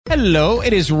Hello,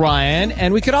 it is Ryan,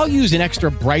 and we could all use an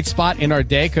extra bright spot in our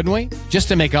day, couldn't we? Just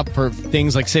to make up for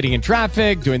things like sitting in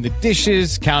traffic, doing the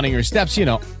dishes, counting your steps, you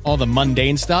know, all the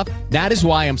mundane stuff. That is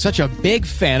why I'm such a big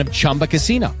fan of Chumba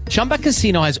Casino. Chumba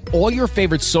Casino has all your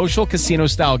favorite social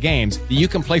casino-style games that you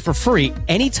can play for free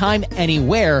anytime,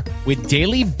 anywhere with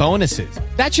daily bonuses.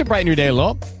 That should brighten your day a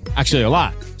little. Actually, a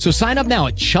lot. So sign up now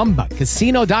at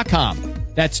ChumbaCasino.com.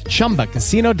 That's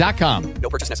ChumbaCasino.com. No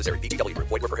purchase necessary. VGW Group.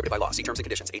 Void where prohibited by law. See terms and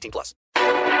conditions. 18+.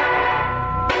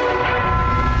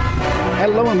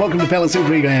 Hello and welcome to Palace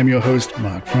Intrigue. I am your host,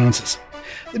 Mark Francis.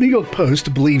 The New York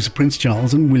Post believes Prince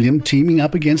Charles and William teaming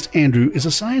up against Andrew is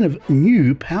a sign of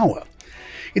new power.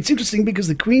 It's interesting because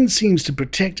the Queen seems to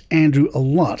protect Andrew a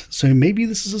lot, so maybe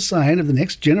this is a sign of the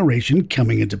next generation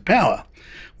coming into power.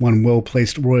 One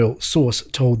well-placed royal source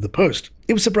told the Post.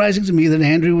 It was surprising to me that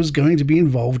Andrew was going to be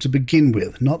involved to begin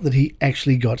with, not that he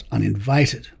actually got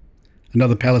uninvited.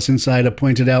 Another palace insider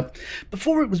pointed out,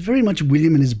 before it was very much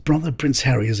William and his brother Prince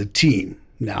Harry as a team.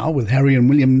 Now, with Harry and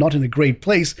William not in a great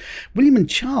place, William and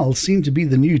Charles seem to be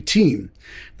the new team.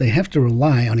 They have to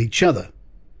rely on each other.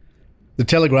 The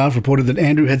Telegraph reported that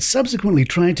Andrew had subsequently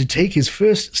tried to take his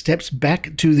first steps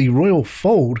back to the royal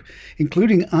fold,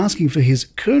 including asking for his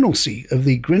colonelcy of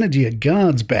the Grenadier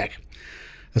Guards back.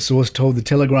 A source told the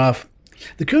Telegraph,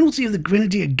 the colonelcy of the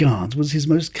Grenadier Guards was his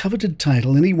most coveted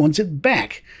title and he wants it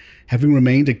back. Having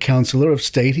remained a councillor of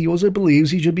state, he also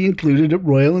believes he should be included at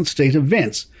royal and state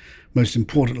events. Most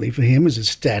importantly for him is his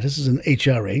status as an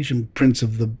HRH and Prince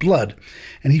of the Blood,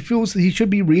 and he feels that he should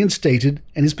be reinstated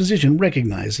and his position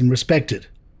recognised and respected.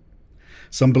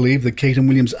 Some believe that Kate and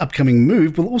William's upcoming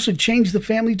move will also change the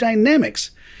family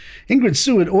dynamics. Ingrid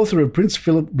Seward, author of Prince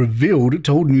Philip Revealed,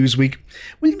 told Newsweek,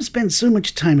 William spends so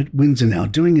much time at Windsor now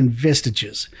doing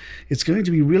investitures. It's going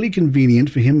to be really convenient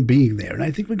for him being there, and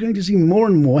I think we're going to see more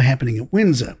and more happening at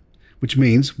Windsor, which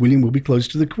means William will be close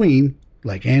to the Queen,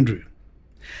 like Andrew.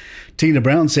 Tina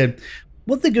Brown said,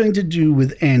 what they're going to do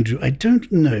with Andrew, I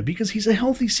don't know, because he's a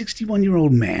healthy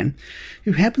 61-year-old man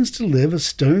who happens to live a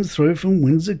stone's throw from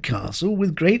Windsor Castle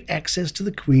with great access to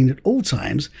the Queen at all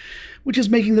times, which is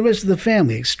making the rest of the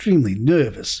family extremely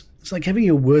nervous. It's like having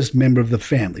your worst member of the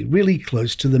family really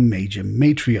close to the major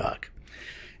matriarch.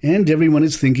 And everyone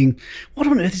is thinking, what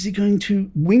on earth is he going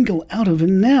to winkle out of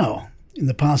him now? In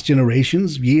the past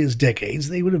generations, years, decades,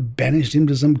 they would have banished him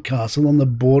to some castle on the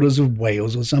borders of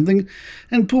Wales or something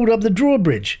and pulled up the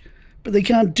drawbridge. But they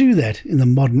can't do that in the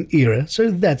modern era, so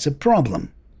that's a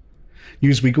problem.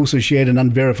 Newsweek also shared an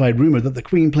unverified rumour that the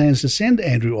Queen plans to send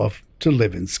Andrew off to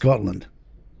live in Scotland.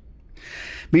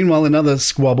 Meanwhile, in other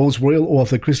squabbles, royal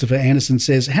author Christopher Anderson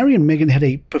says Harry and Meghan had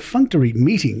a perfunctory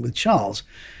meeting with Charles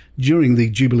during the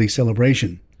Jubilee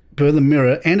celebration. Per the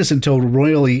Mirror, Anderson told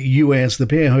Royally US the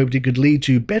pair hoped it could lead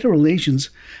to better relations,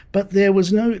 but there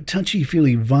was no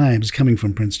touchy-feely vibes coming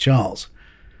from Prince Charles.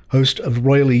 Host of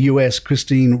Royally US,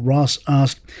 Christine Ross,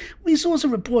 asked, we saw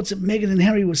some reports that Meghan and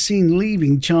Harry were seen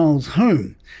leaving Charles'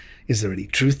 home. Is there any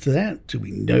truth to that? Do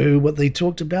we know what they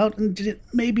talked about? And did it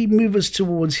maybe move us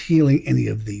towards healing any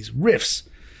of these rifts?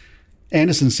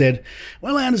 Anderson said,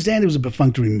 well, I understand it was a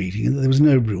perfunctory meeting and that there was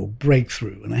no real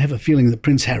breakthrough, and I have a feeling that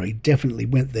Prince Harry definitely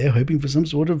went there hoping for some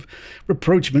sort of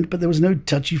rapprochement, but there was no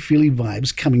touchy-feely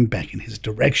vibes coming back in his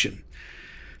direction.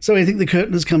 So I think the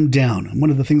curtain has come down, and one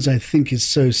of the things I think is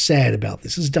so sad about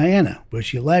this is Diana. Were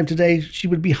she alive today, she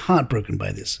would be heartbroken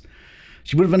by this.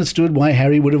 She would have understood why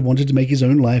Harry would have wanted to make his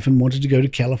own life and wanted to go to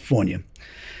California.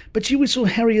 But she always saw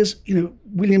Harry as,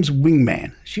 William's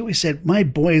wingman. She always said, my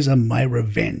boys are my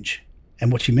revenge.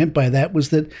 And what she meant by that was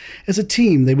that as a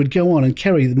team they would go on and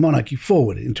carry the monarchy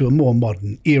forward into a more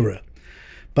modern era.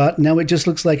 But now it just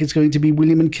looks like it's going to be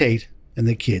William and Kate and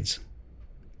their kids.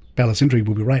 Palace Intrigue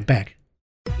will be right back.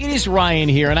 It is Ryan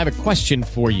here, and I have a question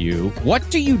for you. What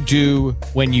do you do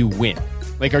when you win?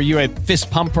 Like, are you a fist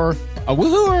pumper, a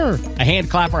woohooer, a hand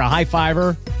clapper, a high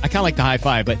fiver? I kind of like the high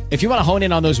five, but if you want to hone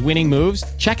in on those winning moves,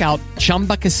 check out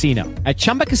Chumba Casino. At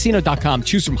ChumbaCasino.com,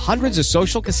 choose from hundreds of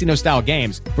social casino-style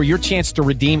games for your chance to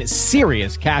redeem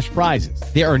serious cash prizes.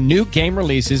 There are new game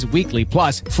releases weekly,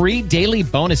 plus free daily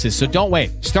bonuses. So don't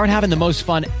wait. Start having the most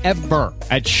fun ever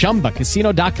at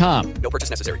ChumbaCasino.com. No purchase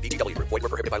necessary. VGW Group. Void where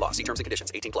prohibited by law. See terms and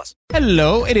conditions. 18+.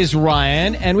 Hello, it is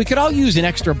Ryan, and we could all use an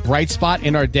extra bright spot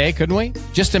in our day, couldn't we?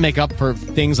 Just to make up for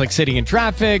things like sitting in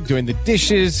traffic, doing the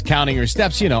dishes, counting your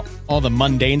steps, all the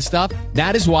mundane stuff.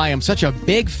 That is why I'm such a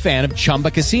big fan of Chumba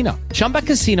Casino. Chumba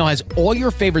Casino has all your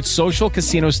favorite social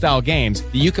casino-style games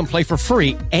that you can play for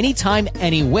free anytime,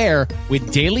 anywhere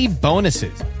with daily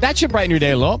bonuses. That should brighten your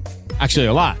day a little. Actually,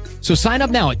 a lot. So sign up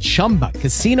now at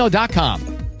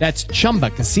ChumbaCasino.com. That's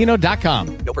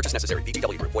ChumbaCasino.com. No purchase necessary.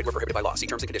 VGW Group. Void where prohibited by law. See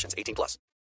terms and conditions. 18+.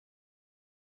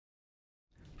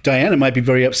 Diana might be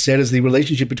very upset as the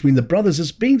relationship between the brothers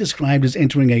is being described as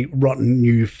entering a rotten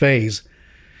new phase.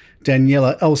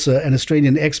 Daniela Elsa, an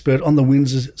Australian expert on the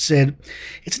Windsors, said,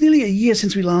 "It's nearly a year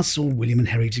since we last saw William and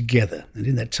Harry together, and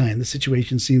in that time the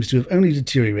situation seems to have only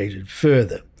deteriorated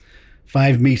further.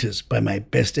 5 meters, by my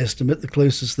best estimate, the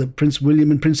closest that Prince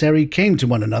William and Prince Harry came to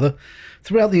one another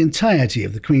throughout the entirety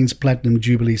of the Queen's Platinum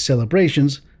Jubilee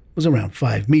celebrations was around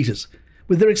 5 meters.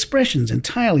 With their expressions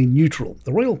entirely neutral,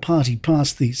 the royal party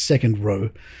passed the second row,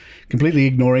 completely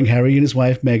ignoring Harry and his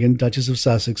wife Meghan, Duchess of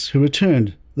Sussex, who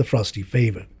returned the frosty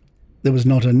favour. There was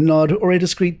not a nod or a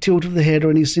discreet tilt of the head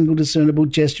or any single discernible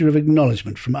gesture of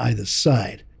acknowledgement from either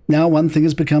side. Now one thing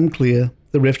has become clear: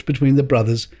 the rift between the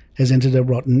brothers has entered a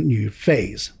rotten new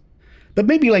phase. But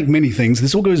maybe like many things,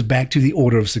 this all goes back to the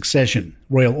order of succession.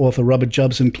 Royal author Robert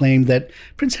Jobson claimed that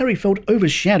Prince Harry felt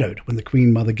overshadowed when the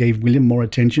Queen Mother gave William more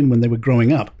attention when they were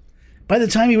growing up. By the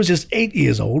time he was just 8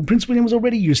 years old, Prince William was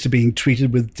already used to being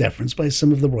treated with deference by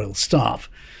some of the royal staff.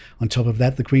 On top of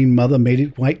that, the Queen Mother made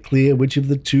it quite clear which of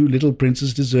the two little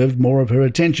princes deserved more of her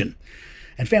attention.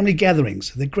 At family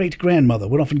gatherings, their great-grandmother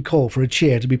would often call for a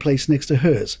chair to be placed next to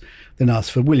hers, then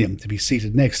ask for William to be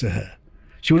seated next to her.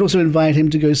 She would also invite him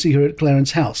to go see her at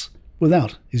Clarence's house,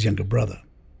 without his younger brother.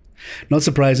 Not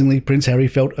surprisingly, Prince Harry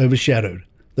felt overshadowed,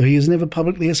 though he has never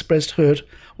publicly expressed hurt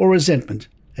or resentment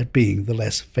at being the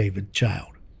less favoured child.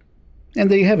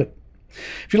 And there you have it.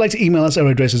 If you'd like to email us, our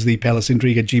address is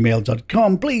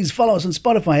thepalaceintrigue@gmail.com. Please follow us on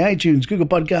Spotify, iTunes, Google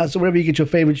Podcasts, or wherever you get your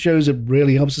favourite shows. It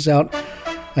really helps us out.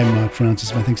 I'm Mark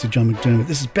Francis. My thanks to John McDermott.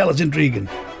 This is Palace Intrigue, and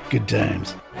good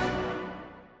times.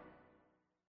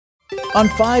 On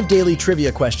 5 daily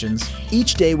trivia questions,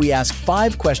 each day we ask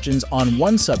 5 questions on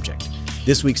one subject.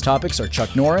 This week's topics are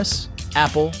Chuck Norris,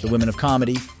 Apple, the Women of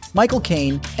Comedy, Michael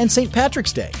Caine, and St.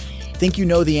 Patrick's Day. Think you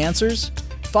know the answers?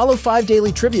 Follow 5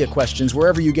 daily trivia questions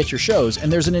wherever you get your shows,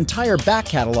 and there's an entire back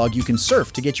catalog you can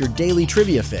surf to get your daily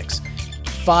trivia fix.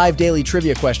 5 daily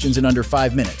trivia questions in under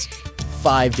 5 minutes.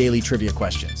 5 daily trivia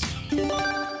questions.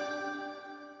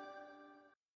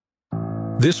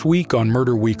 This week on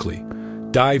Murder Weekly,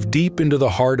 dive deep into the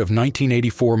heart of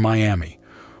 1984 Miami,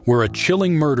 where a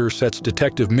chilling murder sets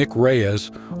Detective Mick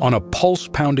Reyes on a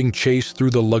pulse-pounding chase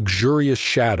through the luxurious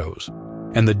shadows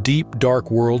and the deep, dark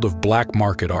world of black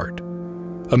market art.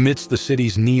 Amidst the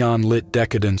city's neon-lit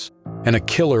decadence and a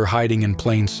killer hiding in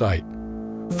plain sight.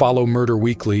 Follow Murder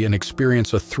Weekly and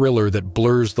experience a thriller that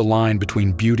blurs the line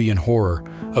between beauty and horror,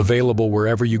 available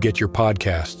wherever you get your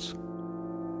podcasts.